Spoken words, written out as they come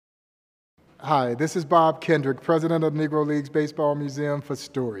Hi, this is Bob Kendrick, president of the Negro Leagues Baseball Museum for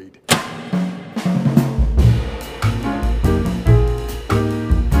Storied.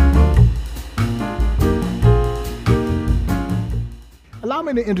 Allow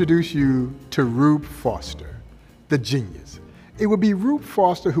me to introduce you to Rube Foster, the genius. It would be Rube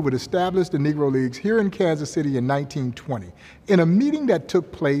Foster who would establish the Negro Leagues here in Kansas City in 1920 in a meeting that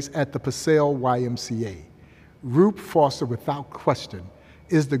took place at the Purcell YMCA. Rube Foster, without question,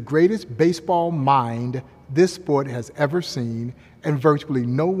 is the greatest baseball mind this sport has ever seen, and virtually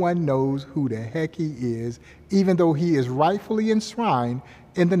no one knows who the heck he is, even though he is rightfully enshrined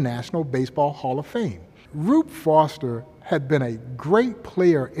in the National Baseball Hall of Fame. Rube Foster had been a great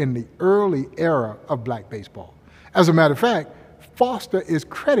player in the early era of black baseball. As a matter of fact, Foster is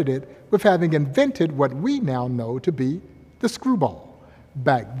credited with having invented what we now know to be the screwball.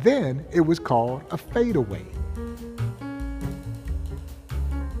 Back then, it was called a fadeaway.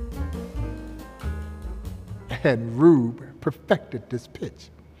 And Rube perfected this pitch.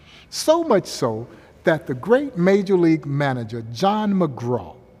 So much so that the great Major League manager, John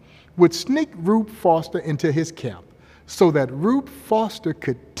McGraw, would sneak Rube Foster into his camp so that Rube Foster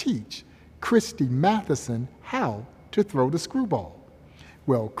could teach Christy Matthewson how to throw the screwball.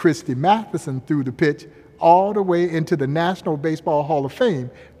 Well, Christy Matthewson threw the pitch all the way into the National Baseball Hall of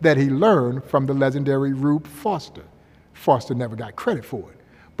Fame that he learned from the legendary Rube Foster. Foster never got credit for it,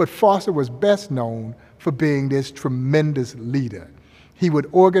 but Foster was best known for being this tremendous leader. He would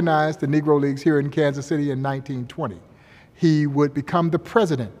organize the Negro Leagues here in Kansas City in 1920. He would become the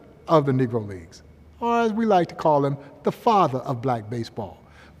president of the Negro Leagues, or as we like to call him, the father of black baseball.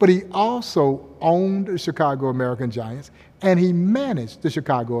 But he also owned the Chicago American Giants, and he managed the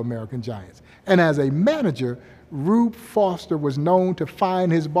Chicago American Giants. And as a manager, Rube Foster was known to fine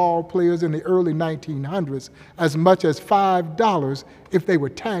his ball players in the early 1900s as much as $5 if they were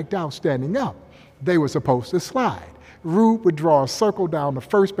tagged out standing up. They were supposed to slide. Rube would draw a circle down the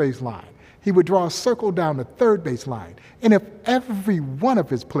first base line. He would draw a circle down the third base line. And if every one of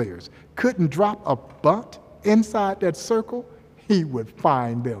his players couldn't drop a bunt inside that circle, he would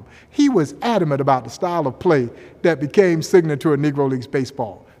fine them. He was adamant about the style of play that became signature of Negro Leagues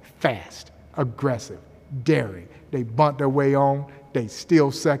baseball. Fast, aggressive, daring. They bunt their way on, they'd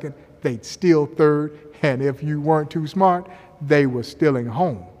steal second, they'd steal third, and if you weren't too smart, they were stealing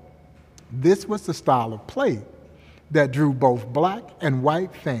home. This was the style of play that drew both black and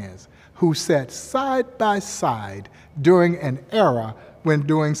white fans who sat side by side during an era when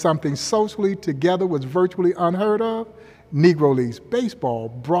doing something socially together was virtually unheard of. Negro Leagues baseball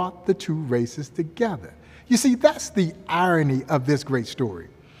brought the two races together. You see, that's the irony of this great story.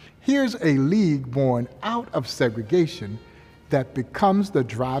 Here's a league born out of segregation that becomes the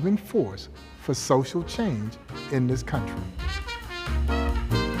driving force for social change in this country.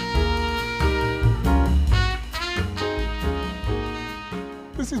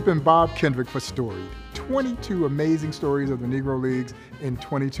 This has been Bob Kendrick for Storied. 22 amazing stories of the Negro Leagues in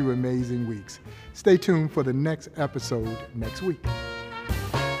 22 amazing weeks. Stay tuned for the next episode next week.